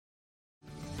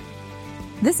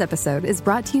This episode is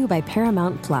brought to you by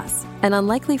Paramount Plus. An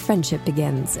unlikely friendship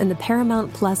begins in the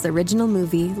Paramount Plus original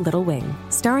movie Little Wing,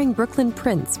 starring Brooklyn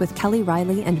Prince with Kelly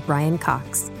Riley and Brian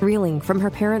Cox. Reeling from her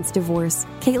parents' divorce,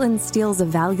 Caitlin steals a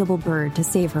valuable bird to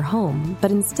save her home, but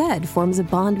instead forms a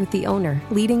bond with the owner,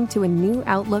 leading to a new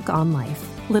outlook on life.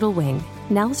 Little Wing,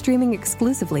 now streaming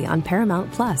exclusively on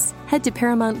Paramount Plus. Head to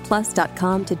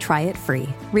ParamountPlus.com to try it free.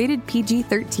 Rated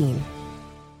PG-13.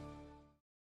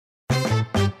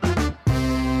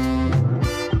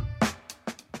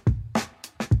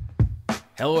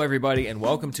 Hello everybody, and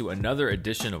welcome to another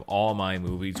edition of All My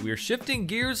Movies. We are shifting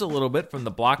gears a little bit from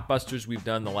the blockbusters we've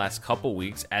done the last couple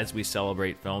weeks as we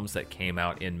celebrate films that came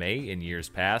out in May in years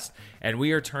past, and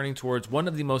we are turning towards one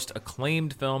of the most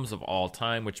acclaimed films of all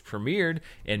time, which premiered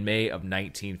in May of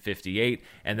 1958,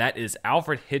 and that is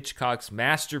Alfred Hitchcock's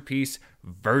masterpiece,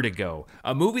 Vertigo,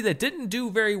 a movie that didn't do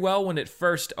very well when it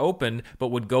first opened, but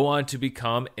would go on to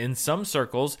become, in some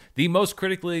circles, the most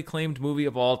critically acclaimed movie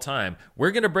of all time.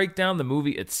 We're going to break down the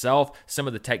movie itself, some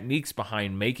of the techniques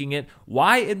behind making it,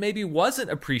 why it maybe wasn't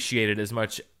appreciated as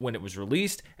much when it was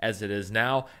released as it is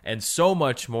now, and so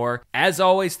much more. As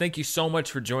always, thank you so much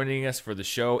for joining us for the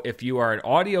show. If you are an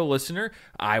audio listener,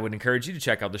 I would encourage you to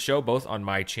check out the show both on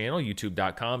my channel,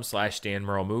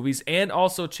 youtube.com/DanMurrellMovies, and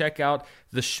also check out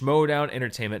the Schmodown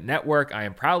Entertainment Network. I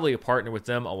am proudly a partner with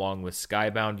them along with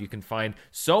Skybound. You can find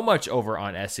so much over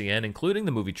on SEN, including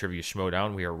the movie Trivia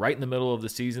Schmodown. We are right in the middle of the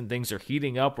season. Things are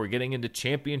heating up. We're getting into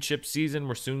championship season.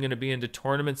 We're soon going to be into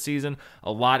tournament season.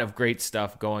 A lot of great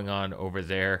stuff going on over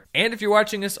there. And if you're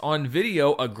watching us on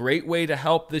video, a great way to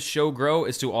help this show grow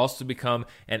is to also become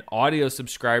an audio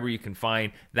subscriber. You can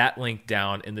find that link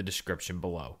down in the description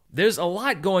below. There's a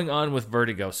lot going on with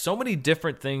Vertigo, so many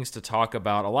different things to talk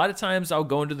about. A lot of times I'll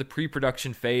go into the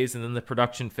pre-production phase and then the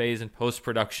production phase and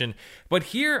post-production, but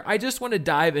here I just want to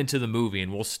dive into the movie,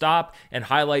 and we'll stop and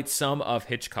highlight some of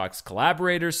Hitchcock's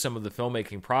collaborators, some of the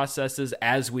filmmaking processes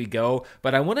as we go,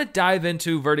 but I want to dive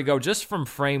into Vertigo just from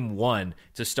frame one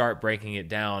to start breaking it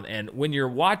down. And when you're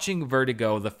watching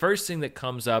Vertigo, the first thing that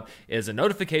comes up is a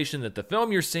notification that the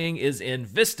film you're seeing is in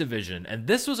VistaVision, and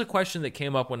this was a question that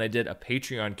came up when I did a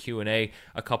Patreon Q&A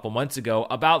a couple months ago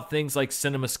about things like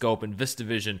CinemaScope and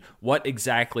VistaVision, what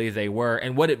exactly they were,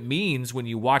 and what it means when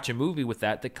you watch a movie with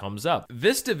that comes up.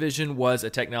 VistaVision was a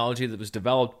technology that was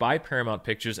developed by Paramount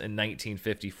Pictures in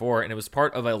 1954, and it was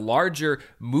part of a larger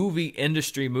movie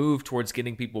industry move towards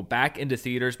getting people back into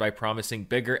theaters by promising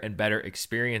bigger and better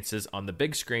experiences on the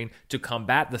big screen to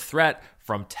combat the threat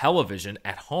from television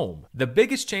at home. The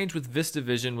biggest change with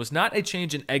VistaVision was not a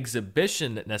change in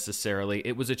exhibition necessarily,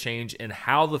 it was a change in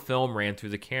how the film ran through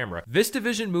the camera.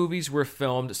 VistaVision movies were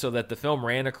filmed so that the film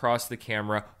ran across the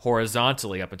camera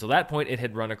horizontally. Up until that point, it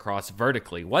had run across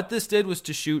vertically. What this did was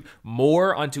to shoot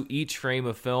more onto each frame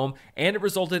of film, and it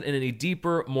resulted in a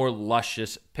deeper, more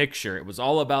luscious picture. It was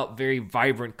all about very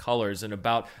vibrant colors and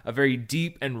about a very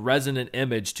deep and resonant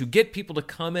image to get people to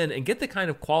come in and get the kind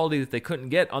of quality that they couldn't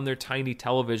get on their tiny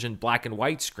television black and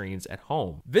white screens at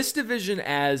home. VistaVision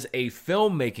as a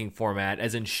filmmaking format,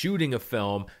 as in shooting a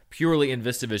film purely in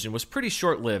VistaVision, was pretty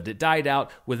short-lived. It died out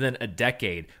within a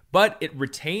decade, but it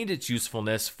retained its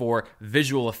usefulness for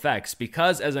visual effects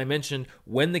because, as I mentioned,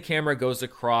 when the camera goes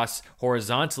across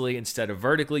horizontally instead of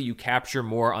vertically, you capture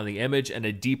more on the image and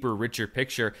a deeper, richer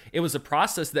picture. It was a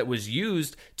process that was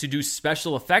used to do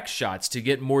special effects shots to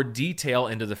get more detail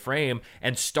into the frame,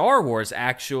 and Star Wars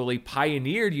actually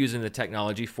pioneered using the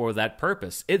technology for that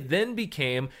purpose. It then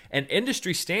became an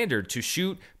industry standard to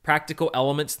shoot practical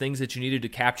elements, things that you needed to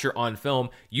capture on film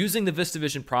using the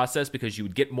VistaVision process because you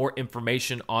would get more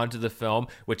information onto the film,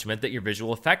 which meant that your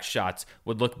visual effects shots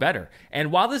would look better.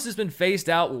 And while this has been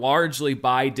phased out largely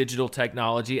by digital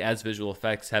technology as visual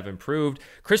effects have improved,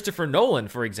 Christopher Nolan,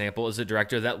 for example, is a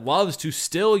director that loves to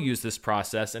still use this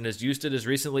process and has used it as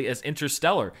recently as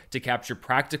Interstellar to capture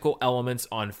practical elements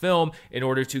on film in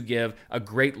order to give a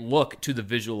great look to the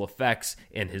visual effects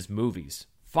in his movies.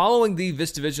 Following the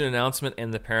VistaVision announcement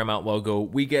and the Paramount logo,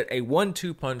 we get a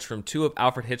 1-2 punch from two of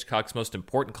Alfred Hitchcock's most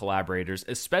important collaborators,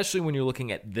 especially when you're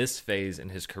looking at this phase in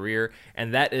his career,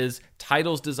 and that is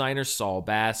titles designer Saul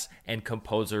Bass and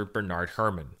composer Bernard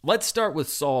Herrmann. Let's start with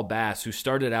Saul Bass, who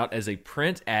started out as a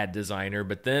print ad designer,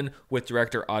 but then with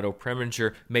director Otto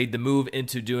Preminger made the move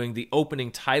into doing the opening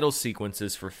title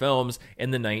sequences for films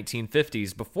in the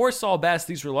 1950s. Before Saul Bass,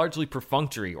 these were largely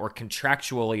perfunctory or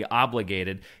contractually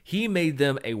obligated. He made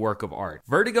them a work of art.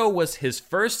 Vertigo was his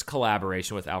first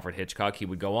collaboration with Alfred Hitchcock. He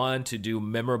would go on to do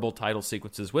memorable title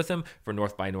sequences with him for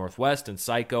North by Northwest and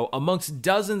Psycho, amongst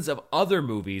dozens of other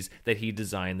movies that he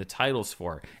designed the titles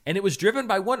for. And it was driven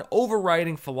by one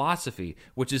overriding philosophy,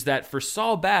 which is that for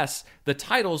Saul Bass, the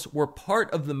titles were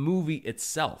part of the movie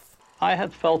itself. I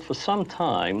had felt for some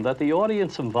time that the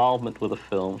audience involvement with a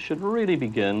film should really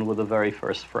begin with the very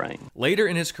first frame. Later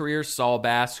in his career, Saul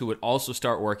Bass, who would also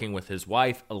start working with his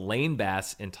wife, Elaine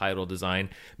Bass, in title design,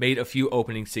 made a few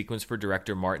opening sequences for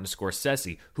director Martin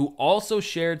Scorsese, who also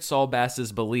shared Saul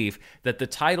Bass's belief that the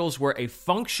titles were a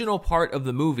functional part of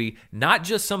the movie, not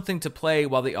just something to play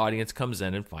while the audience comes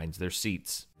in and finds their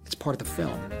seats. It's part of the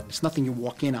film. It's nothing you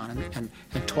walk in on and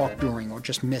talk during or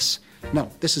just miss.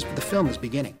 No, the film is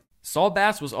beginning. Saul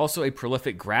Bass was also a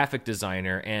prolific graphic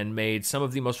designer and made some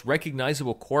of the most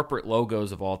recognizable corporate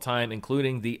logos of all time,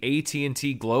 including the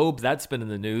AT&T Globe, that's been in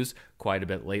the news quite a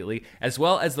bit lately, as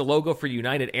well as the logo for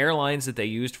United Airlines that they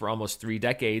used for almost 3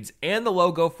 decades, and the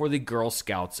logo for the Girl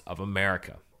Scouts of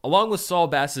America. Along with Saul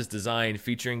Bass's design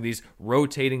featuring these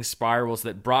rotating spirals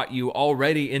that brought you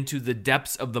already into the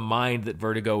depths of the mind that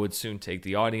Vertigo would soon take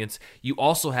the audience, you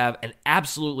also have an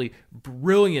absolutely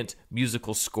brilliant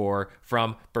musical score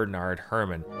from Bernard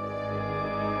Herrmann.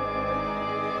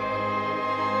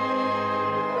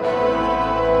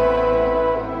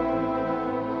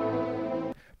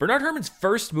 Bernard Herrmann's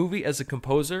first movie as a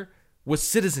composer was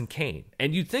Citizen Kane.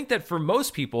 And you'd think that for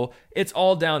most people, it's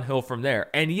all downhill from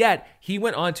there. And yet, he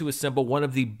went on to assemble one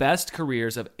of the best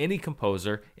careers of any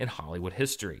composer in Hollywood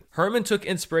history. Herrmann took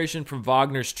inspiration from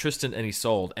Wagner's Tristan and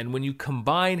Isolde, and when you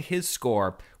combine his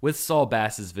score with Saul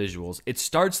Bass's visuals, it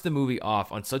starts the movie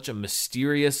off on such a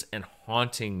mysterious and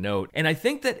haunting note. And I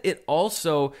think that it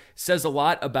also says a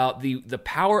lot about the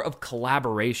power of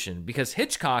collaboration, because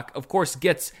Hitchcock, of course,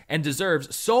 gets and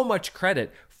deserves so much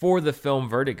credit for the film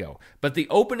Vertigo. But the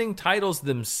opening titles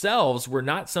themselves were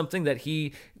not something that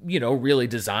he, really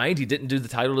designed. He didn't do the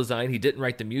title design. He didn't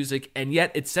write the music. And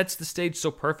yet it sets the stage so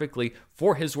perfectly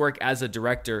for his work as a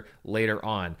director later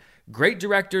on. Great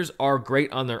directors are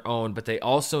great on their own, but they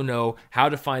also know how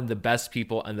to find the best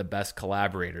people and the best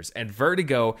collaborators. And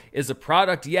Vertigo is a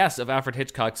product, yes, of Alfred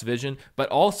Hitchcock's vision, but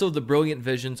also the brilliant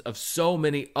visions of so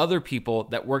many other people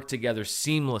that work together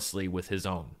seamlessly with his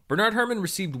own. Bernard Herrmann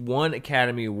received 1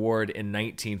 Academy Award in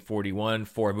 1941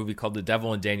 for a movie called The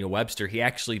Devil and Daniel Webster. He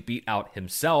actually beat out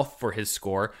himself for his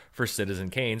score for Citizen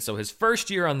Kane. So his first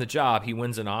year on the job, he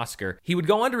wins an Oscar. He would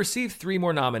go on to receive 3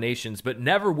 more nominations, but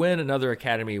never win another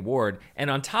Academy Award. And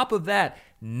on top of that,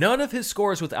 none of his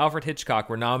scores with Alfred Hitchcock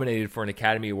were nominated for an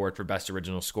Academy Award for Best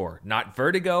Original Score. Not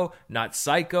Vertigo, not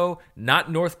Psycho,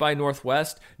 not North by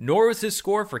Northwest, nor was his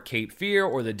score for Cape Fear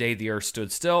or The Day the Earth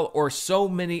Stood Still, or so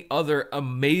many other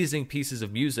amazing pieces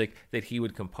of music that he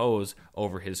would compose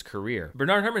over his career.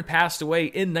 Bernard Herrmann passed away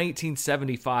in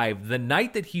 1975, the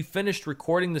night that he finished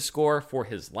recording the score for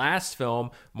his last film,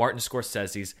 Martin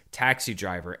Scorsese's Taxi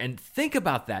Driver. And think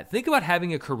about that. Think about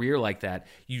having a career like that.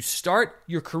 You start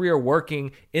your career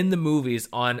working in the movies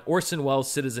on Orson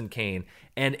Welles' Citizen Kane,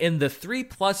 and in the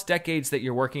 3+ decades that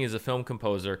you're working as a film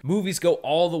composer, movies go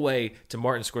all the way to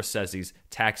Martin Scorsese's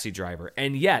Taxi Driver.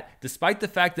 And yet, despite the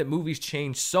fact that movies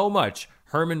change so much,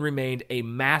 Herrmann remained a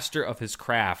master of his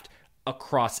craft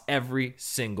across every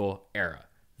single era.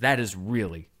 That is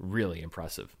really, really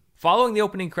impressive. Following the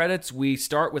opening credits, we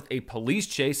start with a police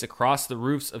chase across the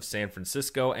roofs of San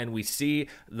Francisco, and we see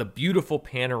the beautiful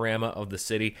panorama of the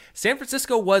city. San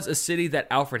Francisco was a city that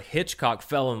Alfred Hitchcock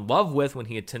fell in love with when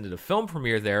he attended a film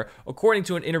premiere there, according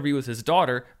to an interview with his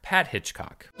daughter, Pat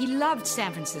Hitchcock. He loved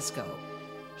San Francisco.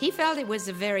 He felt it was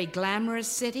a very glamorous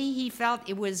city. He felt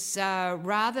it was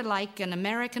rather like an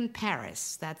American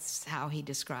Paris. That's how he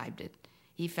described it.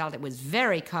 He felt it was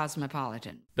very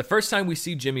cosmopolitan. The first time we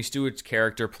see Jimmy Stewart's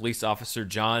character, police officer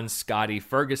John Scotty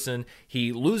Ferguson,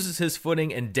 he loses his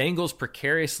footing and dangles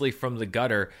precariously from the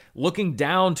gutter, looking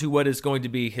down to what is going to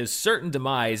be his certain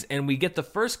demise, and we get the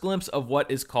first glimpse of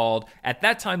what is called, at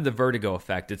that time, the Vertigo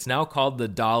effect. It's now called the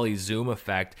dolly zoom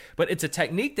effect, but it's a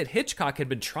technique that Hitchcock had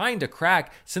been trying to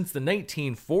crack since the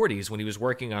 1940s when he was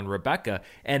working on Rebecca,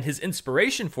 and his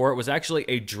inspiration for it was actually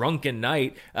a drunken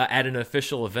night at an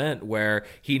official event where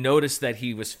he noticed that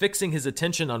he was fixing his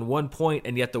attention on one point,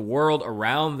 and yet the world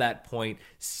around that point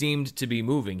seemed to be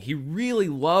moving. He really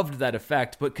loved that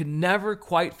effect, but could never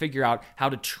quite figure out how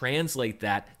to translate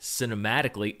that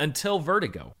cinematically until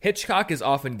Vertigo. Hitchcock is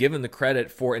often given the credit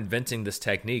for inventing this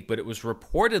technique, but it was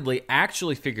reportedly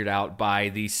actually figured out by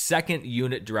the second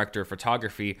unit director of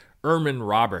photography, Erman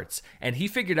Roberts. And he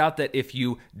figured out that if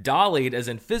you dollied, as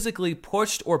in physically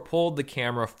pushed or pulled the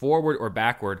camera forward or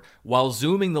backward while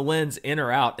zooming the lens in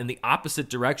or out in the opposite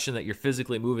direction that you're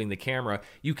physically moving the camera,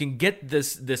 you can get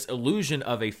this illusion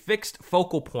of a fixed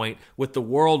focal point with the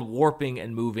world warping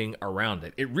and moving around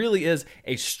it. It really is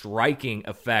a striking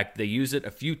effect. They use it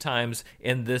a few times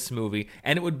in this movie,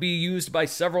 and it would be used by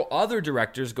several other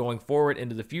directors going forward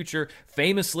into the future.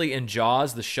 Famously in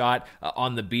Jaws, the shot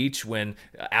on the beach when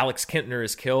Alex Kintner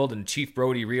is killed and Chief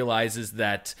Brody realizes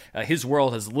that his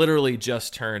world has literally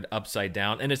just turned upside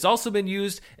down. And it's also been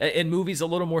used in movies a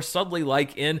little more subtly,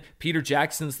 like in Peter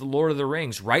Jackson's The Lord of the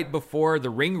Rings. Right before the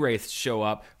ring wraiths show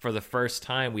up for the first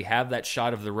time, we have that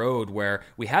shot of the road where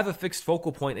we have a fixed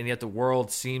focal point and yet the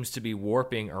world seems to be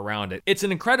warping around it. It's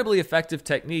an incredibly effective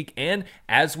technique, and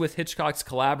as with Hitchcock's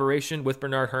collaboration with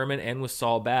Bernard Herrmann and with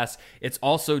Saul Bass, it's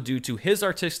also due to his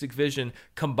artistic vision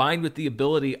combined with the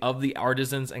ability of the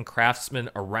artisans and craftsmen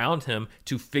around him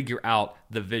to figure out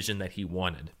the vision that he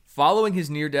wanted. Following his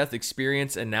near-death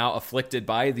experience and now afflicted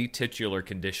by the titular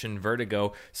condition,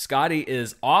 vertigo, Scotty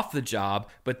is off the job,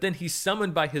 but then he's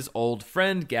summoned by his old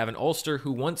friend, Gavin Ulster,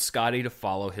 who wants Scotty to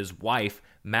follow his wife,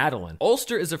 Madeline.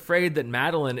 Ulster is afraid that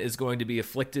Madeline is going to be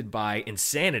afflicted by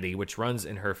insanity, which runs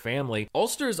in her family.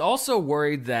 Ulster is also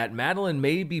worried that Madeline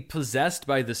may be possessed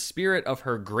by the spirit of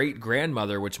her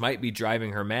great-grandmother, which might be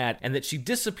driving her mad, and that she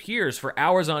disappears for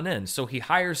hours on end. So he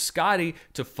hires Scotty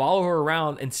to follow her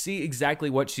around and see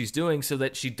exactly what she's doing so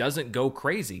that she doesn't go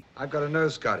crazy. I've got to know,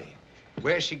 Scotty,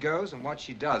 where she goes and what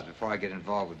she does before I get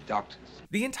involved with doctors.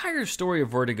 The entire story of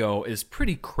Vertigo is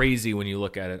pretty crazy when you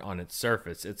look at it on its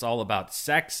surface. It's all about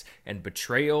sex and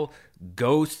betrayal,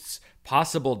 ghosts,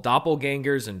 possible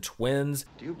doppelgangers and twins.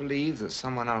 Do you believe that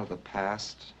someone out of the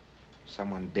past,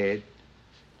 someone dead,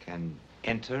 can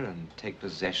enter and take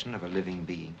possession of a living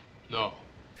being? No.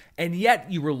 And yet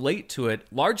you relate to it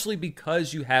largely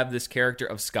because you have this character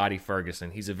of Scotty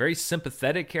Ferguson. He's a very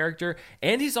sympathetic character,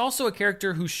 and he's also a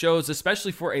character who shows,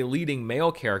 especially for a leading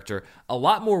male character, a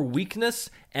lot more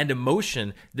weakness and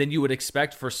emotion than you would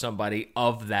expect for somebody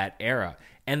of that era.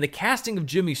 And the casting of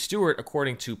Jimmy Stewart,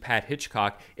 according to Pat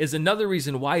Hitchcock, is another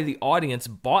reason why the audience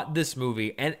bought this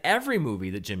movie and every movie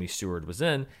that Jimmy Stewart was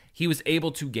in. He was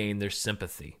able to gain their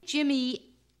sympathy.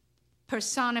 Jimmy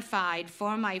personified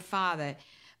for my father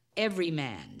every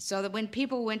man, so that when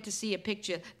people went to see a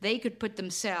picture, they could put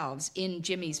themselves in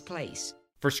Jimmy's place.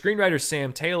 For screenwriter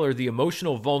Sam Taylor, the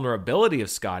emotional vulnerability of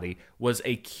Scotty was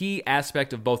a key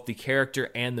aspect of both the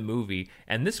character and the movie,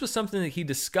 and this was something that he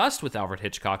discussed with Alfred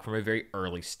Hitchcock from a very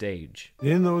early stage.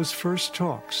 In those first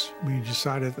talks, we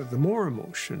decided that the more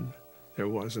emotion there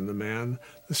was in the man,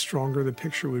 the stronger the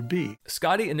picture would be.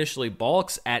 Scotty initially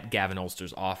balks at Gavin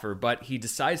Ulster's offer, but he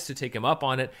decides to take him up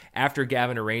on it after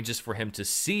Gavin arranges for him to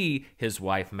see his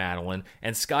wife Madeline,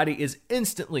 and Scotty is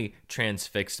instantly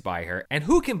transfixed by her. And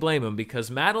who can blame him,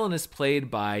 because Madeline is played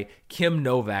by Kim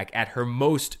Novak at her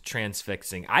most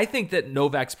transfixing. I think that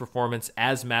Novak's performance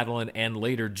as Madeline and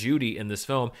later Judy in this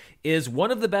film is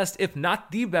one of the best, if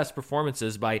not the best,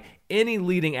 performances by any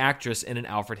leading actress in an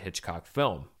Alfred Hitchcock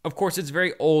film. Of course, it's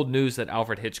very old news that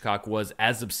Alfred Hitchcock was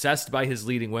as obsessed by his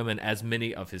leading women as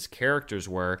many of his characters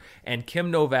were, and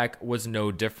Kim Novak was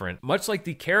no different. Much like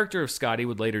the character of Scotty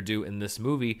would later do in this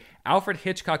movie, Alfred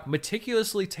Hitchcock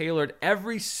meticulously tailored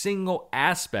every single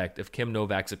aspect of Kim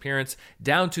Novak's appearance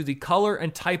down to the color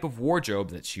and type of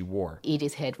wardrobe that she wore.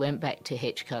 Edith Head went back to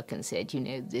Hitchcock and said,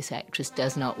 this actress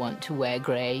does not want to wear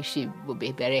grey. She would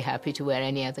be very happy to wear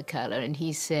any other color. And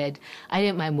he said, I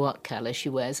don't mind what color she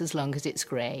wears as long as it's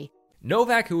grey.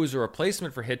 Novak, who was a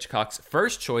replacement for Hitchcock's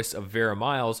first choice of Vera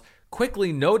Miles,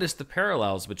 quickly noticed the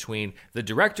parallels between the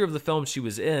director of the film she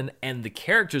was in and the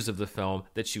characters of the film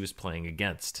that she was playing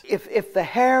against. If the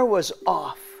hair was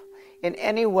off in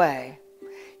any way,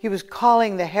 he was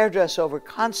calling the hairdresser over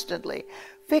constantly,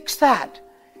 fix that.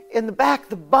 In the back,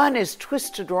 the bun is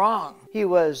twisted wrong. He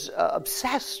was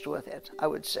obsessed with it, I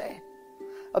would say.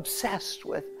 Obsessed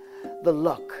with the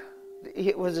look.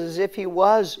 It was as if he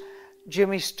was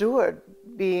Jimmy Stewart,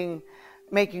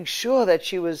 making sure that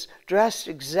she was dressed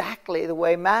exactly the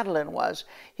way Madeline was.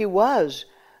 He was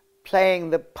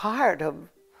playing the part of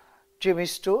Jimmy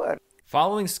Stewart.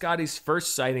 Following Scotty's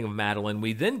first sighting of Madeline,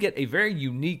 we then get a very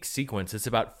unique sequence. It's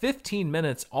about 15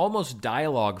 minutes, almost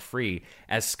dialogue-free,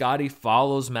 as Scotty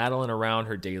follows Madeline around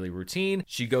her daily routine.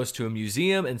 She goes to a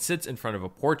museum and sits in front of a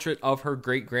portrait of her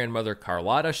great-grandmother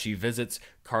Carlotta. She visits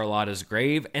Carlotta's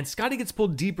grave, and Scotty gets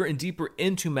pulled deeper and deeper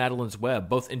into Madeline's web,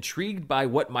 both intrigued by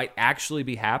what might actually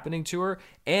be happening to her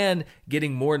and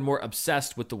getting more and more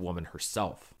obsessed with the woman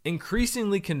herself.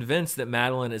 Increasingly convinced that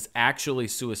Madeline is actually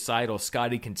suicidal,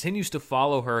 Scotty continues to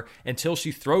follow her until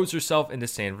she throws herself into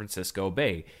San Francisco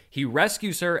Bay. He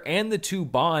rescues her, and the two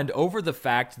bond over the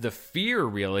fact, the fear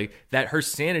really, that her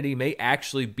sanity may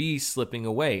actually be slipping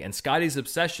away. And Scotty's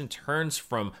obsession turns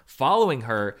from following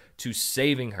her to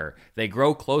saving her. They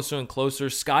grow closer and closer.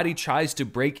 Scotty tries to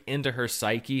break into her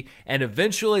psyche, and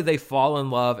eventually they fall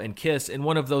in love and kiss in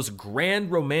one of those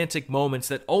grand romantic moments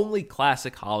that only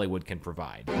classic Hollywood can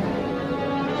provide.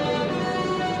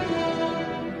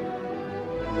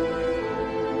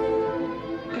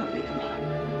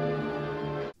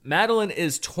 Madeline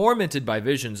is tormented by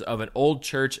visions of an old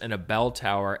church and a bell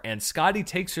tower, and Scotty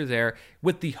takes her there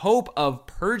with the hope of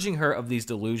purging her of these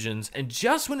delusions. And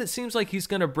just when it seems like he's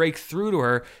going to break through to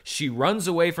her, she runs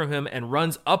away from him and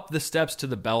runs up the steps to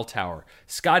the bell tower.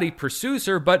 Scotty pursues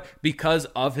her, but because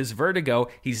of his vertigo,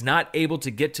 he's not able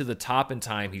to get to the top in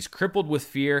time. He's crippled with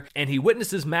fear, and he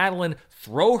witnesses Madeline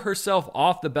throw herself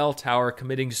off the bell tower,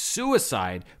 committing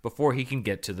suicide before he can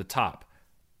get to the top.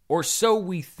 Or so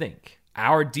we think.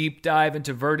 Our deep dive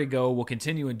into Vertigo will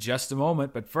continue in just a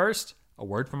moment, but first, a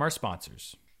word from our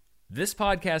sponsors. This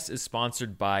podcast is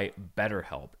sponsored by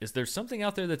BetterHelp. Is there something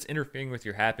out there that's interfering with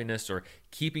your happiness or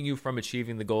keeping you from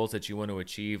achieving the goals that you want to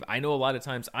achieve? I know a lot of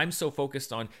times I'm so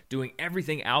focused on doing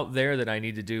everything out there that I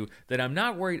need to do that I'm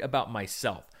not worried about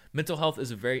myself. Mental health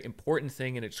is a very important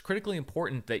thing, and it's critically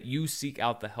important that you seek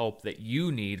out the help that you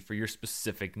need for your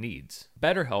specific needs.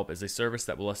 BetterHelp is a service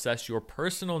that will assess your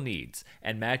personal needs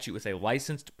and match you with a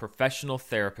licensed professional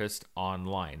therapist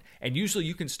online. And usually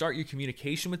you can start your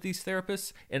communication with these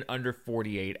therapists in under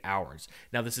 48 hours.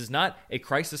 Now, this is not a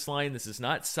crisis line. This is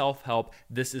not self-help.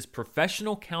 This is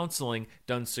professional counseling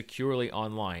done securely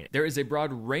online. There is a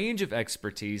broad range of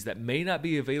expertise that may not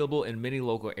be available in many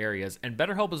local areas, and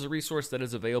BetterHelp is a resource that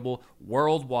is available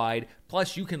worldwide.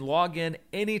 Plus, you can log in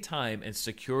anytime and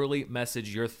securely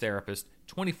message your therapist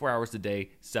 24 hours a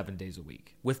day, 7 days a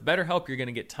week. With BetterHelp, you're going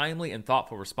to get timely and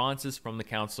thoughtful responses from the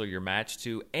counselor you're matched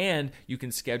to, and you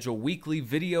can schedule weekly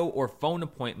video or phone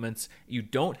appointments. You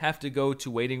don't have to go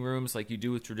to waiting rooms like you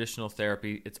do with traditional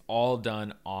therapy. It's all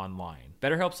done online.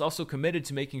 BetterHelp's also committed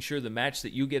to making sure the match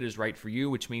that you get is right for you,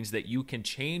 which means that you can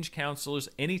change counselors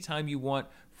anytime you want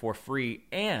for free,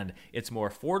 and it's more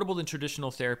affordable than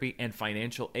traditional therapy, and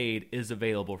financial aid is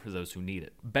available for those who need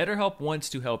it. BetterHelp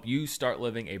wants to help you start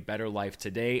living a better life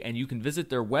today, and you can visit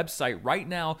their website right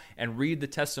now and read the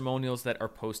testimonials that are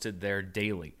posted there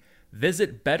daily.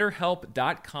 Visit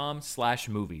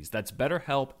betterhelp.com/movies. That's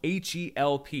BetterHelp,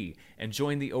 H-E-L-P, and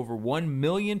join the over 1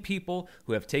 million people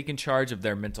who have taken charge of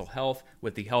their mental health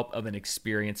with the help of an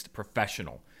experienced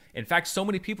professional. In fact, so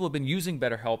many people have been using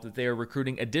BetterHelp that they are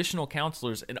recruiting additional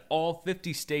counselors in all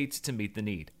 50 states to meet the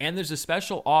need. And there's a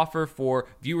special offer for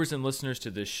viewers and listeners to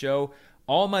this show.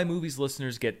 All My Movies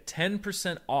listeners get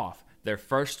 10% off their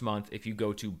first month if you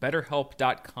go to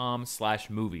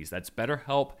betterhelp.com/movies. That's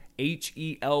BetterHelp,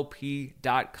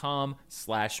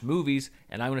 HELP.com/movies.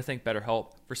 And I want to thank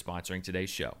BetterHelp for sponsoring today's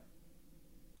show.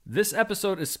 This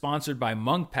episode is sponsored by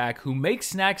Munk Pack, who makes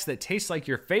snacks that taste like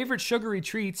your favorite sugary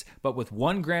treats, but with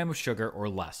 1 gram of sugar or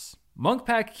less. Munk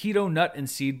Pack Keto Nut and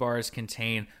Seed Bars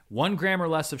contain 1 gram or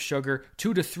less of sugar,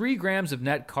 2 to 3 grams of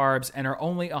net carbs, and are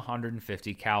only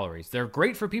 150 calories. They're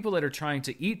great for people that are trying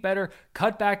to eat better,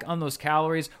 cut back on those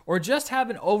calories, or just have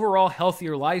an overall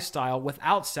healthier lifestyle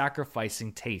without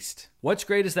sacrificing taste. What's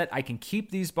great is that I can keep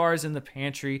these bars in the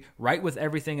pantry right with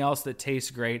everything else that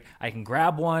tastes great. I can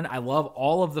grab one. I love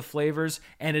all of the flavors,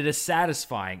 and it is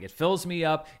satisfying. It fills me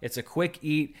up. It's a quick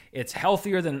eat. It's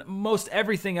healthier than most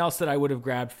everything else that I would have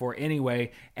grabbed for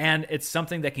anyway, and it's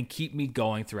something that can keep me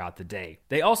going throughout the day.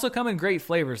 They also come in great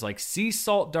flavors like sea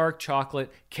salt dark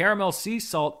chocolate, caramel sea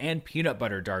salt, and peanut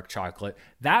butter dark chocolate.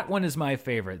 That one is my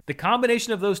favorite. The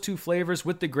combination of those two flavors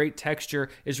with the great texture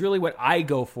is really what I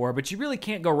go for, but you really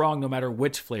can't go wrong no matter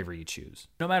which flavor you choose.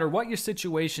 No matter what your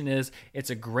situation is,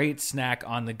 it's a great snack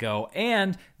on the go,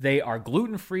 and they are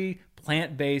gluten-free,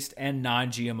 plant-based, and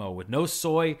non-GMO with no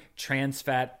soy, trans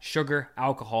fat, sugar,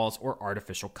 alcohols, or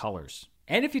artificial colors.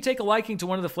 And if you take a liking to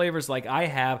one of the flavors like I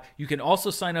have, you can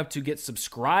also sign up to get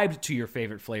subscribed to your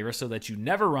favorite flavor so that you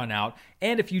never run out.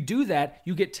 And if you do that,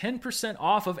 you get 10%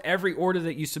 off of every order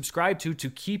that you subscribe to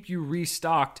keep you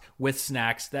restocked with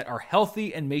snacks that are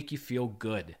healthy and make you feel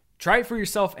good. Try it for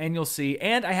yourself and you'll see.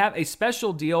 And I have a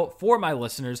special deal for my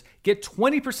listeners. Get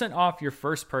 20% off your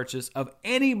first purchase of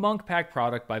any Monk Pack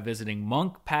product by visiting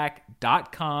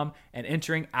monkpack.com and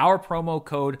entering our promo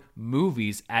code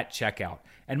MOVIES at checkout.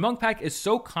 And Monk Pack is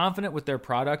so confident with their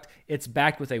product, it's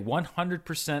backed with a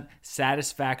 100%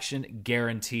 satisfaction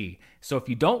guarantee. So if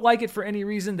you don't like it for any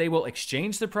reason, they will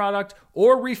exchange the product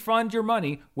or refund your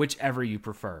money, whichever you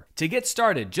prefer. To get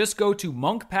started, just go to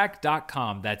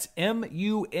monkpack.com. That's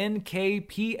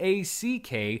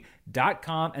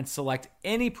monkpack.com and select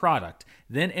any product.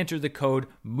 Then enter the code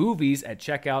MOVIES at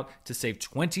checkout to save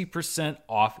 20%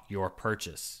 off your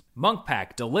purchase. Monk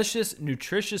Pack, delicious,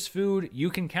 nutritious food you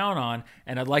can count on,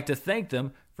 and I'd like to thank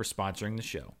them for sponsoring the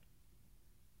show.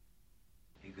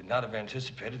 He could not have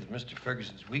anticipated that Mr.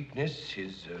 Ferguson's weakness,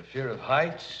 his fear of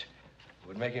heights,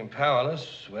 would make him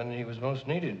powerless when he was most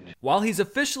needed. While he's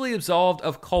officially absolved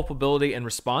of culpability and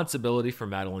responsibility for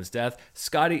Madeline's death,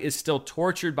 Scotty is still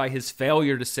tortured by his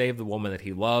failure to save the woman that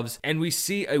he loves, and we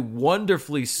see a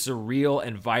wonderfully surreal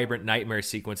and vibrant nightmare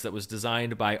sequence that was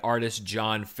designed by artist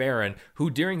John Farren,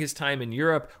 who during his time in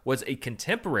Europe was a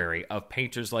contemporary of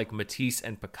painters like Matisse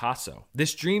and Picasso.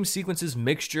 This dream sequence's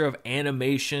mixture of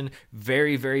animation,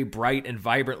 very, very bright and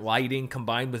vibrant lighting,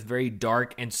 combined with very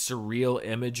dark and surreal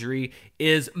imagery,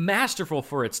 is masterful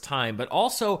for its time, but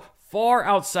also far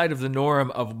outside of the norm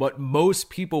of what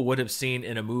most people would have seen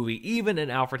in a movie, even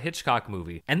an Alfred Hitchcock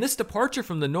movie. And this departure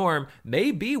from the norm may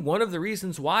be one of the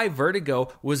reasons why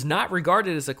Vertigo was not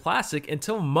regarded as a classic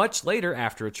until much later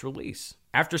after its release.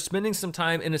 After spending some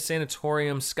time in a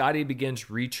sanatorium, Scotty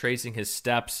begins retracing his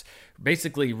steps,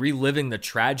 basically reliving the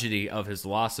tragedy of his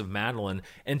loss of Madeline,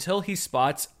 until he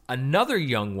spots another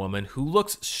young woman who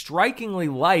looks strikingly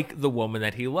like the woman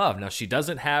that he loved. Now, she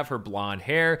doesn't have her blonde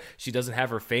hair, she doesn't have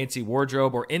her fancy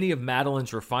wardrobe or any of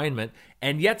Madeline's refinement,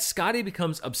 and yet Scotty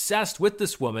becomes obsessed with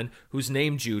this woman who's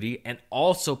named Judy and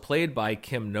also played by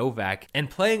Kim Novak. And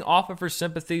playing off of her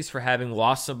sympathies for having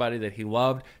lost somebody that he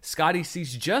loved, Scotty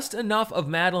sees just enough of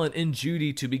Madeline in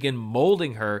Judy to begin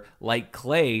molding her like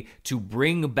clay to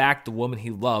bring back the woman he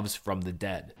loves from the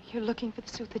dead. You're looking for the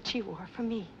suit that she wore for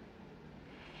me.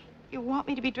 You want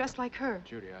me to be dressed like her.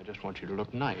 Judy, I just want you to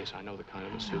look nice. I know the kind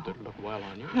of a suit that'll look well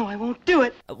on you. No, I won't do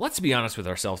it. Let's be honest with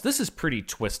ourselves. This is pretty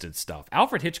twisted stuff.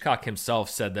 Alfred Hitchcock himself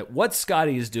said that what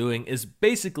Scotty is doing is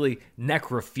basically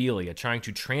necrophilia, trying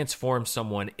to transform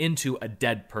someone into a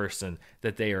dead person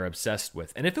that they are obsessed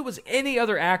with. And if it was any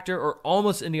other actor or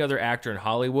almost any other actor in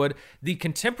Hollywood, the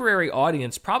contemporary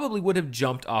audience probably would have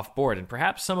jumped off board, and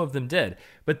perhaps some of them did.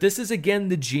 But this is again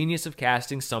the genius of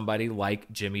casting somebody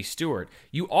like Jimmy Stewart.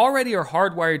 You already are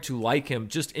hardwired to like him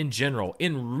just in general,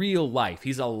 in real life.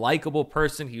 He's a likable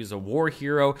person. He's a war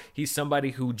hero. He's somebody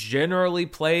who generally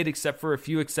played, except for a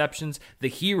few exceptions, the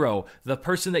hero, the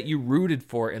person that you rooted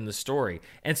for in the story.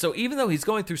 And so even though he's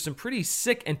going through some pretty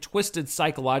sick and twisted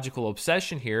psychological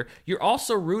obsession here, you're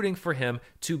also rooting for him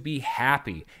to be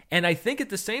happy. And I think at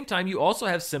the same time, you also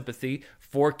have sympathy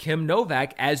for Kim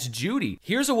Novak as Judy.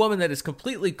 Here's a woman that is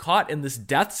completely caught in this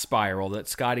death spiral that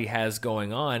Scotty has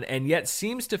going on, and yet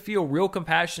seems to feel real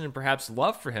compassion and perhaps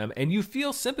love for him, and you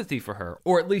feel sympathy for her.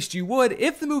 Or at least you would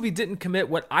if the movie didn't commit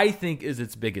what I think is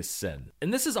its biggest sin.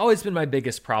 And this has always been my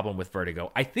biggest problem with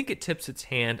Vertigo. I think it tips its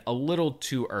hand a little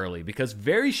too early, because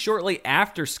very shortly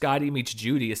after Scotty meets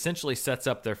Judy, essentially sets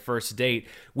up their first date,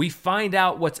 we find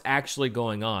out what's actually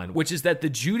going on, which is that the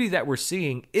Judy that we're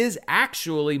seeing is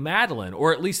actually Madeline,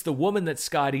 or at least the woman that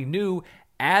Scotty knew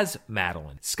as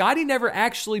Madeline. Scotty never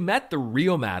actually met the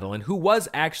real Madeline, who was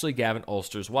actually Gavin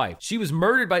Ulster's wife. She was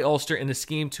murdered by Ulster in a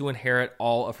scheme to inherit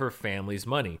all of her family's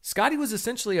money. Scotty was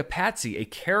essentially a patsy, a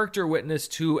character witness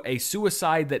to a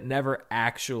suicide that never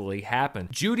actually happened.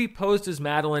 Judy posed as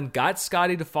Madeline, got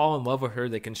Scotty to fall in love with her.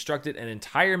 They constructed an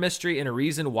entire mystery and a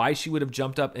reason why she would have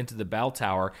jumped up into the bell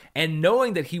tower, and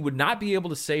knowing that he would not be able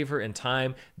to save her in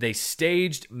time, they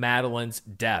staged Madeline's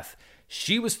death.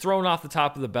 She was thrown off the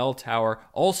top of the bell tower.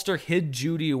 Ulster hid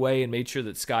Judy away and made sure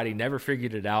that Scotty never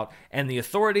figured it out, and the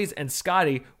authorities and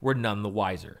Scotty were none the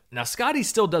wiser. Now, Scotty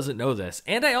still doesn't know this,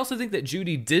 and I also think that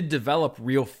Judy did develop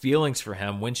real feelings for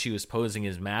him when she was posing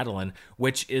as Madeline,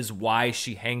 which is why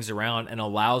she hangs around and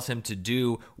allows him to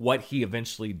do what he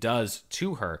eventually does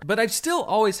to her. But I've still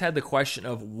always had the question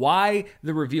of why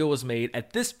the reveal was made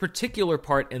at this particular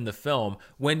part in the film,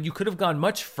 when you could have gone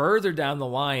much further down the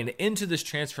line into this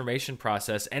transformation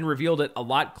process and revealed it a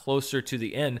lot closer to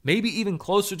the end, maybe even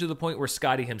closer to the point where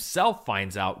Scotty himself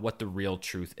finds out what the real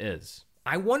truth is.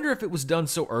 I wonder if it was done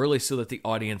so early so that the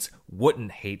audience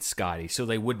wouldn't hate Scotty, so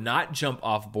they would not jump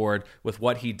off board with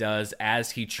what he does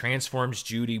as he transforms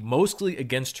Judy, mostly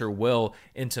against her will,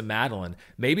 into Madeline.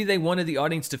 Maybe they wanted the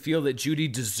audience to feel that Judy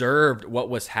deserved what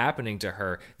was happening to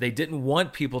her. They didn't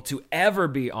want people to ever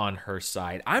be on her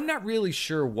side. I'm not really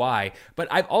sure why, but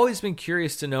I've always been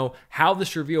curious to know how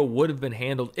this reveal would have been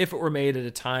handled if it were made at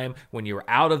a time when you were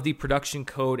out of the production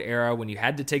code era, when you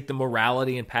had to take the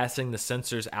morality and passing the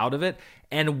censors out of it,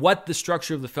 and what the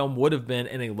structure of the film would have been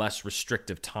in a less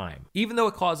restrictive time. Even though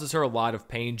it causes her a lot of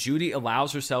pain, Judy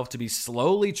allows herself to be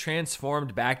slowly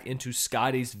transformed back into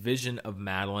Scotty's vision of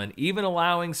Madeline, even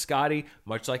allowing Scotty,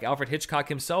 much like Alfred Hitchcock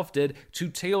himself did, to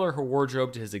tailor her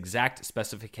wardrobe to his exact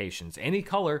specifications, any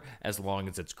color as long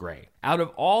as it's gray. Out of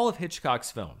all of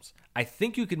Hitchcock's films, I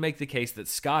think you could make the case that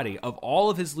Scotty, of all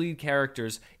of his lead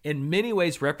characters, in many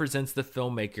ways represents the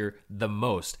filmmaker the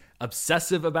most.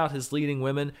 Obsessive about his leading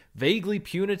women, vaguely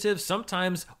punitive,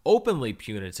 sometimes openly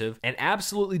punitive, and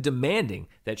absolutely demanding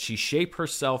that she shape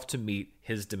herself to meet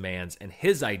his demands and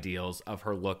his ideals of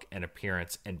her look and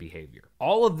appearance and behavior.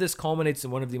 All of this culminates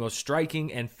in one of the most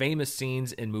striking and famous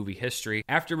scenes in movie history.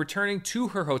 After returning to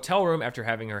her hotel room after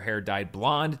having her hair dyed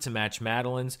blonde to match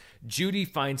Madeline's, Judy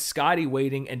finds Scotty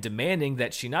waiting and demanding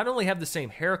that she not only have the same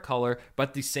hair color,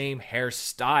 but the same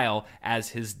hairstyle as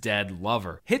his dead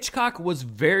lover. Hitchcock was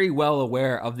very well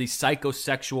aware of the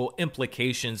psychosexual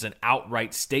implications and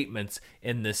outright statements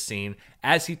in this scene,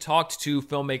 as he talked to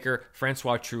filmmaker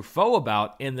Francois Truffaut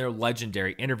about in their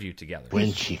legendary interview together.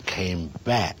 When she came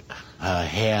back, her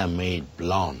hair made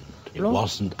blonde. It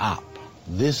wasn't up.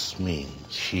 This means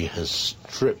she has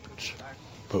stripped,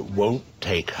 but won't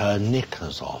take her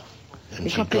knickers off.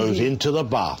 And she goes into the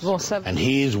bathroom, and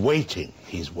he's waiting.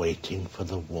 He's waiting for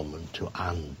the woman to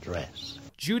undress.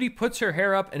 Judy puts her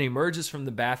hair up and emerges from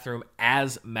the bathroom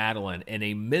as Madeline in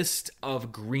a mist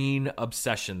of green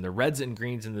obsession. The reds and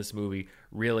greens in this movie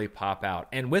really pop out.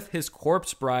 And with his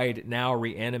corpse bride now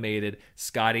reanimated,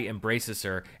 Scotty embraces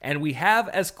her. And we have,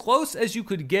 as close as you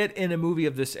could get in a movie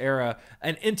of this era,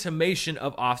 an intimation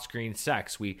of off-screen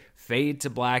sex. We fade to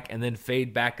black and then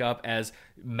fade back up as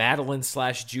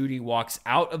Madeline/Judy walks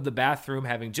out of the bathroom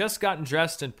having just gotten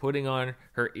dressed and putting on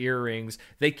her earrings.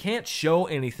 They can't show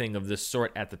anything of this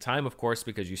sort at the time, of course,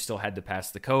 because you still had to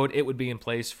pass the code. It would be in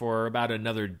place for about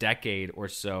another decade or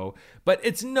so. But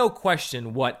it's no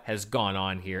question what has gone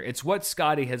on here. It's what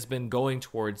Scotty has been going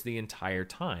towards the entire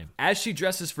time. As she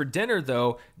dresses for dinner,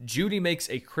 though, Judy makes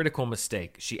a critical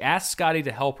mistake. She asks Scotty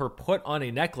to help her put on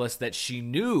a necklace that she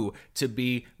knew to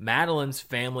be Madeline's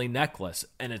family necklace,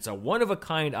 and it's a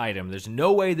one-of-a-kind item. There's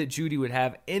no way that Judy would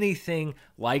have anything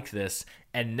like this,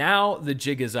 and now the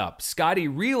jig is up. Scotty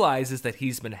realizes that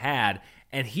he's been had,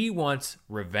 and he wants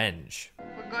revenge.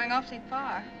 We're going awfully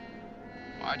far.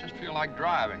 I just feel like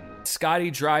driving.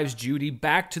 Scotty drives Judy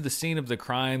back to the scene of the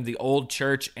crime, the old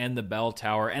church and the bell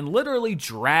tower, and literally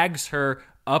drags her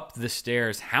up the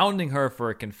stairs, hounding her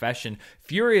for a confession,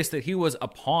 furious that he was a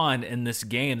pawn in this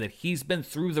game, that he's been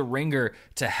through the ringer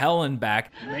to hell and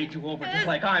back. I made you over just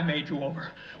like I made you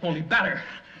over, only better.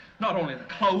 Not only the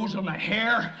clothes and the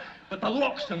hair, but the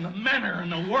looks and the manner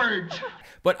and the words.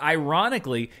 But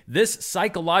ironically, this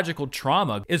psychological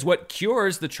trauma is what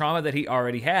cures the trauma that he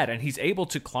already had, and he's able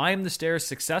to climb the stairs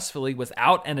successfully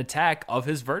without an attack of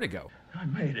his vertigo. I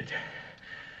made it.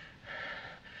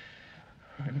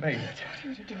 I made it. What are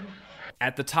you to do?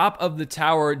 At the top of the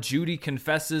tower, Judy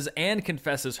confesses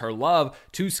her love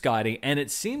to Scotty, and it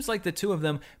seems like the two of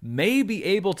them may be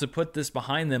able to put this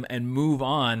behind them and move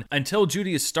on until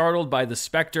Judy is startled by the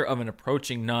specter of an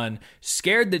approaching nun.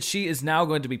 Scared that she is now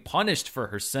going to be punished for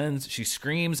her sins, she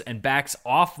screams and backs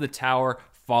off the tower,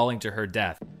 falling to her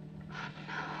death.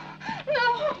 No!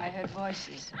 I heard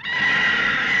voices.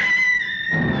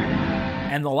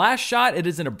 And the last shot, it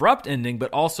is an abrupt ending,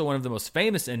 but also one of the most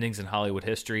famous endings in Hollywood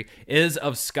history, is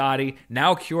of Scotty,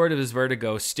 now cured of his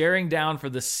vertigo, staring down for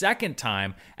the second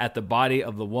time at the body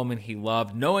of the woman he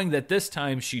loved, knowing that this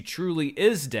time she truly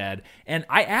is dead. And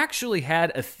I actually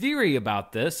had a theory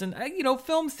about this, and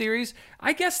film theories,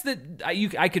 I guess that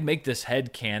I could make this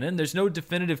headcanon. There's no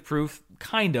definitive proof,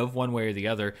 kind of, one way or the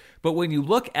other. But when you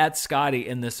look at Scotty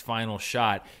in this final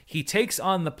shot, he takes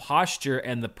on the posture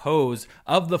and the pose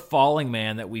of the falling man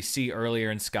that we see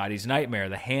earlier in Scotty's Nightmare,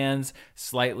 the hands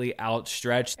slightly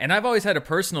outstretched. And I've always had a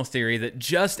personal theory that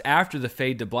just after the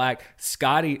fade to black,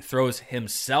 Scotty throws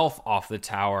himself off the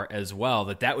tower as well,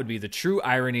 that would be the true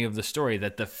irony of the story,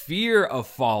 that the fear of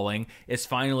falling is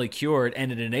finally cured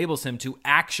and it enables him to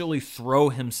actually throw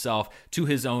himself to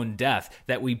his own death,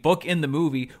 that we book in the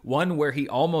movie, one where where he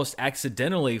almost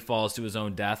accidentally falls to his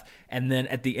own death, and then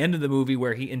at the end of the movie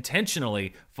where he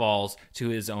intentionally falls to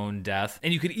his own death.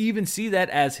 And you could even see that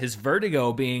as his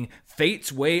vertigo being fate's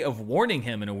way of warning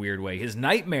him in a weird way. His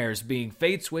nightmares being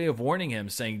fate's way of warning him,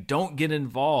 saying, don't get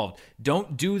involved,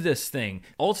 don't do this thing.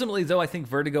 Ultimately, though, I think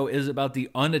Vertigo is about the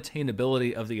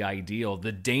unattainability of the ideal,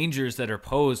 the dangers that are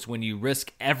posed when you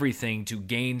risk everything to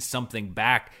gain something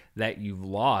back that you've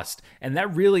lost. And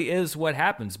that really is what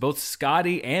happens. Both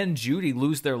Scotty and Judy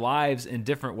lose their lives in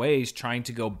different ways trying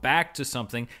to go back to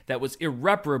something that was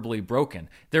irreparably broken.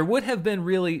 There would have been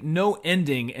really no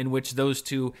ending in which those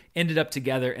two ended up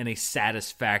together in a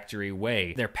satisfactory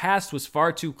way. Their past was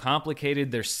far too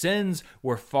complicated, their sins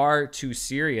were far too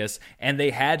serious, and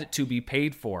they had to be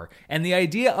paid for. And the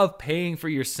idea of paying for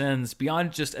your sins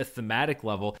beyond just a thematic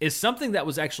level is something that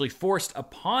was actually forced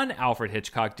upon Alfred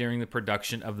Hitchcock during the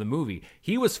production of the movie.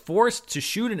 He was forced to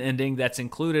shoot an ending that's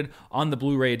included on the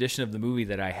Blu-ray edition of the movie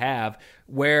that I have,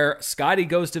 where Scotty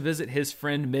goes to visit his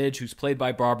friend Midge, who's played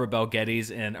by Barbara Bel Geddes,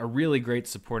 in a really great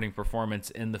supporting performance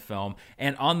in the film.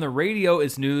 And on the radio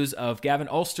is news of Gavin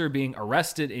Ulster being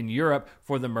arrested in Europe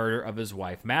for the murder of his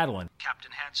wife, Madeline.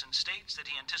 Captain Hansen states that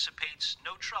he anticipates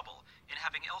no trouble in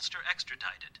having Ulster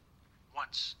extradited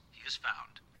once he is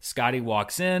found. Scotty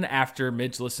walks in after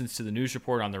Midge listens to the news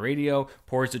report on the radio,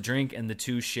 pours a drink, and the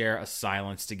two share a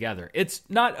silence together. It's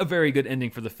not a very good ending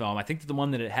for the film. I think that the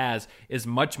one that it has is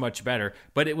much, much better,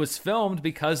 but it was filmed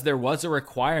because there was a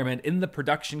requirement in the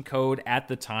production code at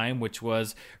the time, which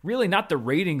was really not the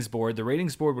ratings board. The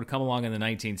ratings board would come along in the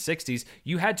 1960s.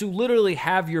 You had to literally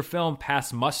have your film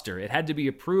pass muster. It had to be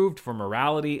approved for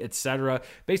morality, etc.,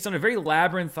 based on a very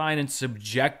labyrinthine and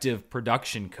subjective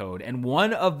production code. And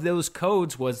one of those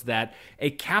codes was that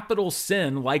a capital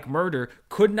sin like murder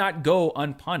could not go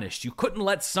unpunished. You couldn't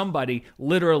let somebody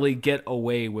literally get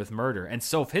away with murder. And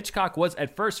so Hitchcock was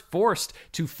at first forced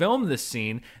to film this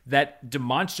scene that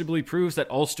demonstrably proves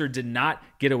that Ulster did not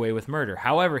get away with murder.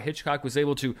 However, Hitchcock was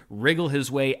able to wriggle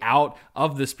his way out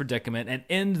of this predicament and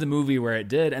end the movie where it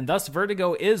did. And thus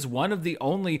Vertigo is one of the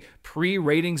only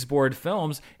pre-ratings board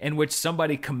films in which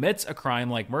somebody commits a crime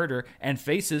like murder and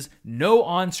faces no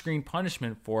on-screen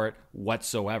punishment for it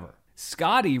whatsoever.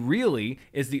 Scotty really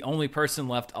is the only person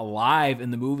left alive in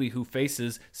the movie who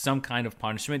faces some kind of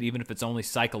punishment, even if it's only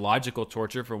psychological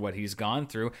torture for what he's gone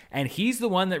through. And he's the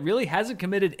one that really hasn't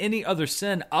committed any other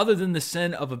sin other than the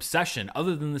sin of obsession,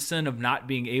 other than the sin of not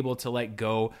being able to let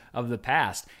go of the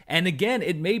past. And again,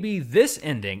 it may be this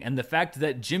ending and the fact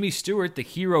that Jimmy Stewart, the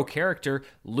hero character,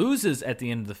 loses at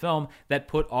the end of the film that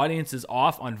put audiences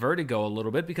off on Vertigo a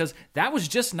little bit, because that was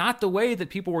just not the way that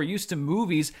people were used to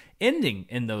movies ending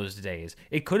in those days.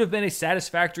 It could have been a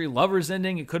satisfactory lover's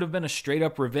ending. It could have been a straight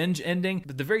up revenge ending.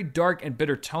 But the very dark and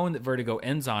bitter tone that Vertigo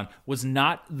ends on was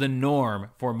not the norm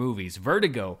for movies.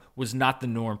 Vertigo was not the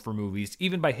norm for movies,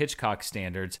 even by Hitchcock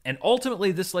standards. And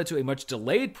ultimately, this led to a much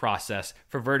delayed process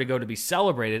for Vertigo to be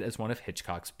celebrated as one of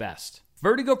Hitchcock's best.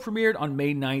 Vertigo premiered on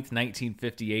May 9th,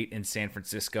 1958 in San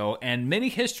Francisco, and many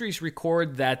histories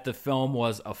record that the film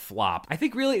was a flop. I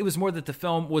think really it was more that the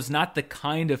film was not the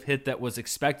kind of hit that was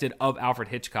expected of Alfred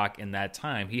Hitchcock in that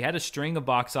time. He had a string of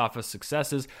box office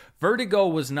successes. Vertigo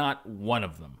was not one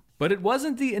of them. But it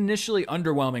wasn't the initially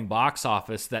underwhelming box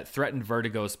office that threatened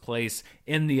Vertigo's place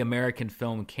in the American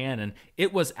film canon.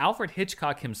 It was Alfred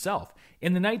Hitchcock himself.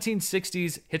 In the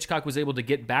 1960s, Hitchcock was able to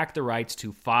get back the rights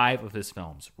to 5 of his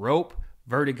films: Rope,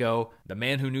 Vertigo, The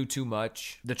Man Who Knew Too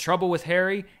Much, The Trouble with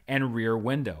Harry, and Rear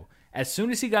Window. As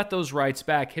soon as he got those rights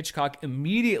back, Hitchcock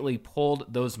immediately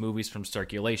pulled those movies from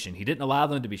circulation. He didn't allow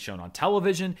them to be shown on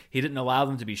television. He didn't allow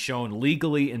them to be shown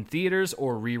legally in theaters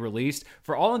or re-released.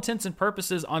 For all intents and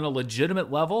purposes, on a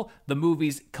legitimate level, the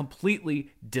movies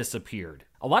completely disappeared.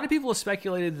 A lot of people have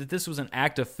speculated that this was an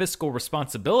act of fiscal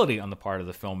responsibility on the part of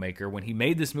the filmmaker. When he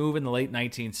made this move in the late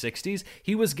 1960s,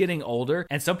 he was getting older,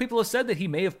 and some people have said that he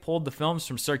may have pulled the films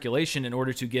from circulation in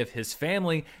order to give his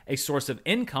family a source of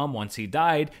income once he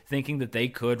died, thinking that they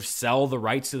could sell the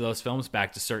rights to those films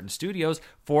back to certain studios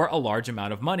for a large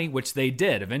amount of money, which they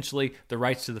did. Eventually, the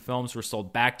rights to the films were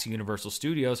sold back to Universal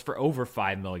Studios for over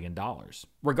 $5 million.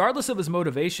 Regardless of his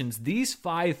motivations, these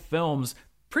 5 films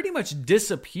pretty much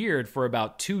disappeared for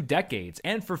about 2 decades.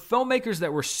 And for filmmakers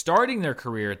that were starting their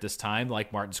career at this time,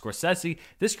 like Martin Scorsese,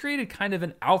 this created kind of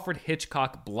an Alfred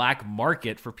Hitchcock black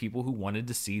market for people who wanted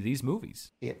to see these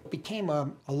movies. It became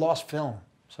a lost film,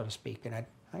 so to speak. And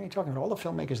I'm talking about all the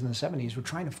filmmakers in the 70s were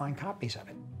trying to find copies of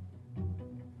it.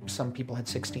 Some people had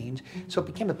 16s. So it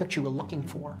became the picture you were looking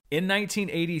for. In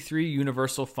 1983,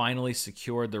 Universal finally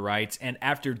secured the rights, and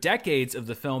after decades of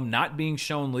the film not being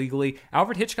shown legally,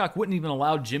 Alfred Hitchcock wouldn't even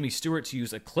allow Jimmy Stewart to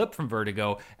use a clip from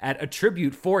Vertigo at a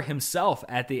tribute for himself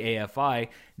at the AFI.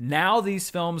 Now these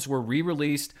films were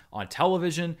re-released on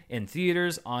television, in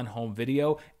theaters, on home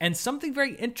video, and something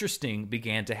very interesting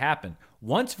began to happen.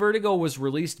 Once Vertigo was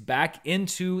released back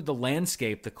into the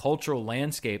landscape, the cultural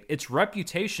landscape, its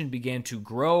reputation began to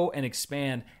grow and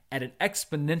expand at an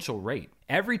exponential rate.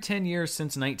 Every 10 years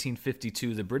since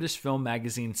 1952, the British film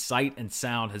magazine Sight and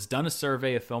Sound has done a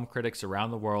survey of film critics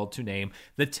around the world to name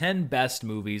the 10 best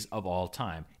movies of all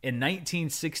time. In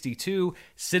 1962,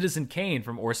 Citizen Kane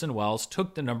from Orson Welles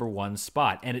took the number 1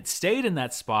 spot, and it stayed in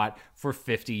that spot for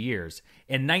 50 years.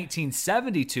 In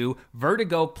 1972,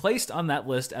 Vertigo placed on that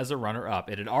list as a runner-up.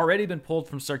 It had already been pulled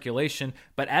from circulation,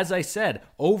 but as I said,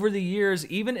 over the years,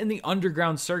 even in the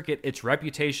underground circuit, its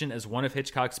reputation as one of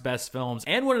Hitchcock's best films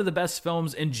and one of the best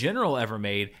films in general ever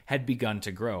made had begun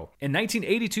to grow. In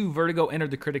 1982, Vertigo entered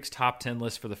the critics' top 10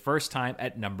 list for the first time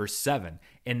at number 7.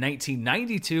 In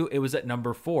 1992, it was at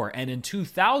number 4, and in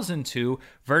 2002,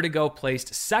 Vertigo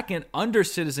placed second under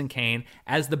Citizen Kane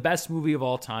as the best movie of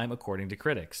all time, according to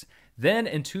critics. Then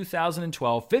in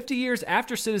 2012, 50 years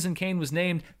after Citizen Kane was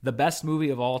named the best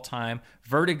movie of all time,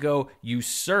 Vertigo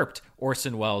usurped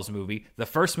Orson Welles' movie, the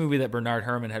first movie that Bernard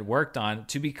Herrmann had worked on,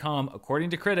 to become, according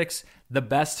to critics, the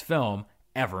best film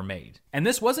ever made. And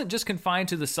this wasn't just confined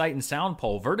to the Sight and Sound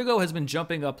poll. Vertigo has been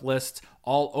jumping up lists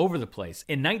all over the place.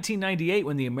 In 1998,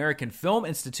 when the American Film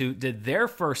Institute did their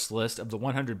first list of the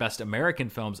 100 best American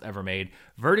films ever made,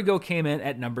 Vertigo came in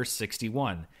at number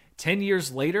 61. 10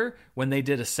 years later, when they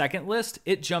did a second list,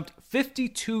 it jumped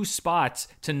 52 spots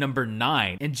to number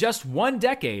 9. In just one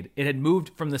decade, it had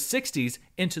moved from the 60s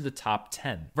into the top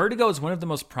 10. Vertigo is one of the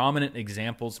most prominent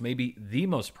examples, maybe the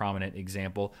most prominent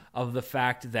example, of the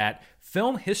fact that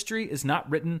film history is not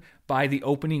written by the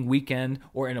opening weekend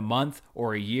or in a month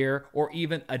or a year or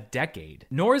even a decade.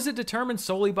 Nor is it determined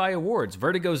solely by awards.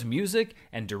 Vertigo's music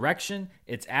and direction,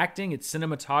 its acting, its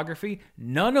cinematography,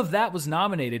 none of that was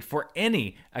nominated for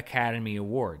any Academy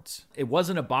Awards. It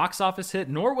wasn't a box office hit,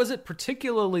 nor was it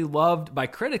particularly loved by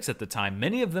critics at the time.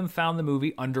 Many of them found the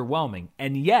movie underwhelming.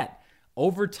 And yet,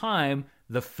 over time,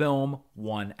 the film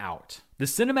won out. The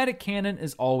cinematic canon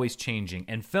is always changing,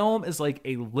 and film is like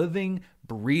a living,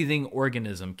 breathing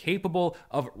organism capable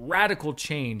of radical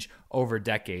change over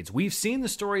decades. We've seen the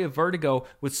story of Vertigo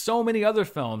with so many other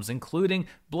films, including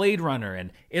Blade Runner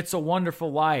and It's a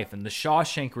Wonderful Life and The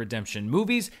Shawshank Redemption,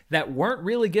 movies that weren't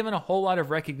really given a whole lot of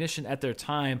recognition at their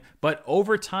time, but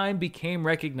over time became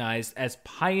recognized as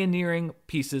pioneering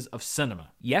pieces of cinema.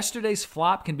 Yesterday's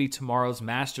flop can be tomorrow's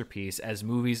masterpiece as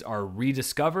movies are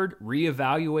rediscovered,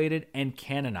 reevaluated, and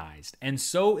canonized. And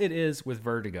so it is with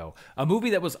Vertigo, a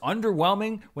movie that was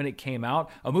underwhelming when it came out,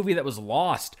 a movie that was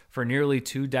lost for nearly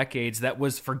 2 decades, that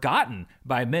was forgotten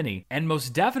by many, and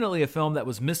most definitely a film that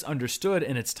was misunderstood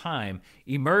in its time,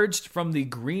 emerged from the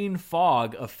green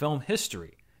fog of film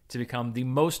history to become the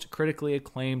most critically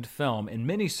acclaimed film in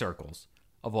many circles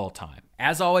of all time.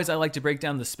 As always, I like to break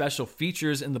down the special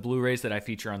features in the Blu-rays that I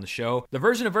feature on the show. The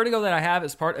version of Vertigo that I have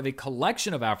is part of a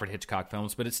collection of Alfred Hitchcock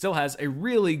films, but it still has a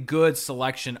really good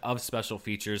selection of special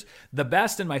features. The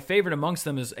best and my favorite amongst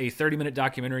them is a 30-minute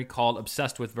documentary called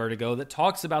Obsessed with Vertigo that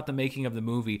talks about the making of the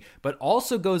movie, but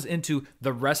also goes into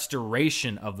the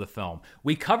restoration of the film.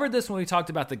 We covered this when we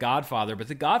talked about The Godfather, but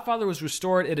The Godfather was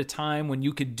restored at a time when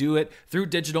you could do it through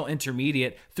digital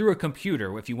intermediate, through a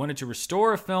computer. If you wanted to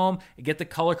restore a film and get the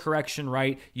color correction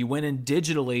right, you went in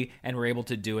digitally and were able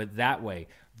to do it that way.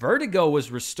 Vertigo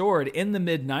was restored in the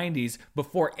mid-90s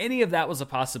before any of that was a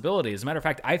possibility. As a matter of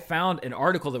fact, I found an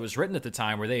article that was written at the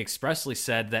time where they expressly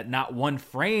said that not one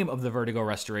frame of the Vertigo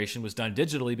restoration was done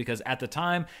digitally because at the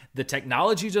time, the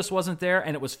technology just wasn't there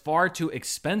and it was far too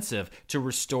expensive to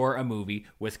restore a movie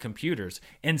with computers.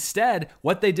 Instead,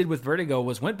 what they did with Vertigo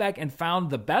was went back and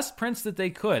found the best prints that they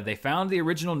could. They found the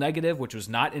original negative, which was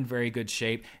not in very good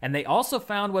shape, and they also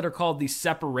found what are called the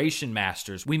separation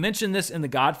masters. We mentioned this in The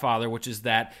Godfather, which is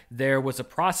that there was a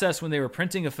process when they were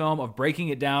printing a film of breaking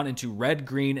it down into red,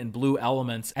 green, and blue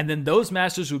elements, and then those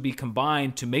masters would be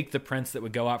combined to make the prints that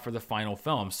would go out for the final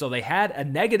film. So they had a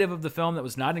negative of the film that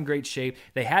was not in great shape.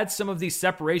 They had some of these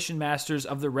separation masters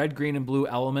of the red, green, and blue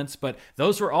elements, but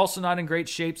those were also not in great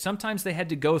shape. Sometimes they had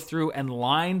to go through and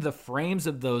line the frames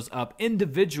of those up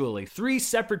individually. 3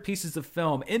 separate pieces of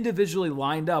film individually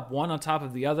lined up, one on top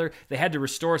of the other. They had to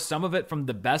restore some of it from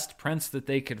the best prints that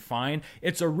they could find.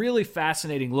 It's a really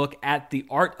fascinating look at the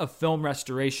art of film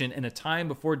restoration in a time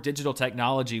before digital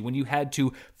technology, when you had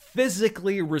to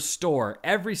physically restore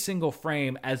every single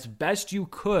frame as best you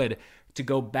could to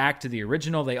go back to the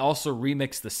original. They also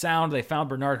remixed the sound. They found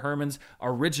Bernard Herrmann's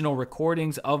original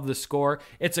recordings of the score.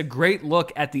 It's a great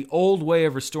look at the old way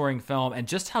of restoring film and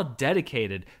just how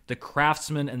dedicated the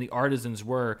craftsmen and the artisans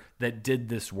were that did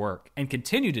this work and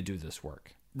continue to do this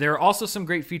work. There are also some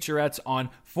great featurettes on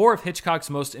 4 of Hitchcock's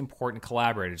most important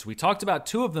collaborators. We talked about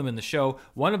 2 of them in the show.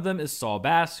 One of them is Saul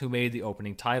Bass, who made the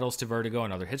opening titles to Vertigo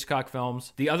and other Hitchcock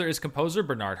films. The other is composer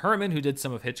Bernard Herrmann, who did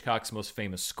some of Hitchcock's most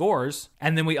famous scores.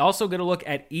 And then we also get a look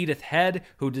at Edith Head,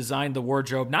 who designed the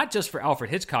wardrobe not just for Alfred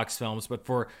Hitchcock's films, but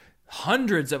for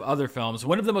hundreds of other films.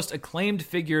 One of the most acclaimed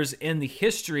figures in the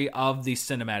history of the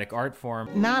cinematic art form.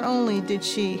 Not only did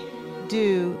she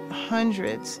do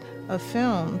hundreds of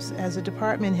films as a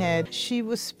department head, she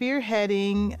was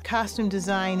spearheading costume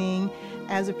designing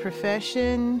as a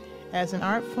profession, as an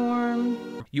art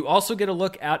form. You also get a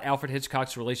look at Alfred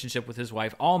Hitchcock's relationship with his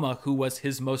wife Alma, who was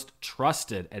his most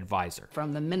trusted advisor.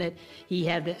 From the minute he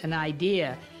had an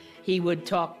idea, he would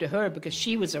talk to her because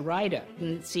she was a writer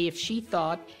and see if she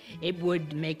thought it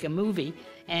would make a movie.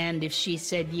 And if she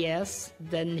said yes,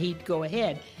 then he'd go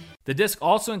ahead. The disc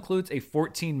also includes a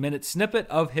 14-minute snippet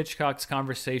of Hitchcock's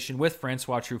conversation with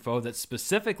Francois Truffaut that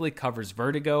specifically covers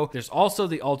Vertigo. There's also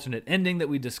the alternate ending that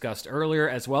we discussed earlier,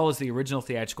 as well as the original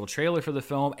theatrical trailer for the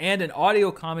film, and an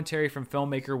audio commentary from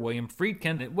filmmaker William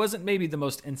Friedkin. It wasn't maybe the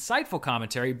most insightful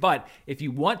commentary, but if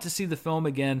you want to see the film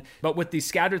again, but with the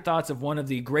scattered thoughts of one of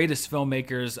the greatest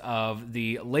filmmakers of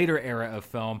the later era of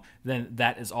film, then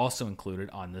that is also included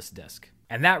on this disc.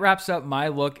 And that wraps up my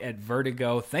look at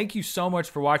Vertigo. Thank you so much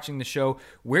for watching the show.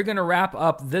 We're going to wrap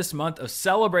up this month of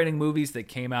celebrating movies that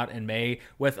came out in May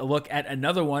with a look at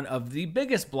another one of the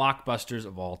biggest blockbusters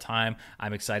of all time.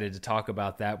 I'm excited to talk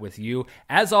about that with you.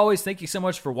 As always, thank you so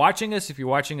much for watching us. If you're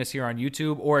watching us here on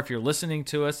YouTube or if you're listening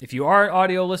to us, if you are an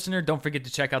audio listener, don't forget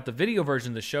to check out the video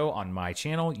version of the show on my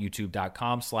channel,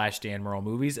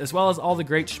 youtube.com/DanMurrellMovies, as well as all the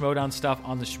great Schmodown stuff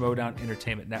on the Schmodown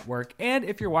Entertainment Network. And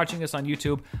if you're watching us on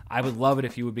YouTube, I would love it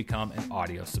if you would become an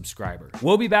audio subscriber.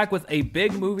 We'll be back with a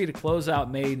big movie to close out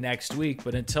May next week,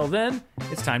 but until then,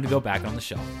 it's time to go back on the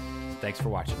shelf. Thanks for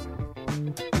watching.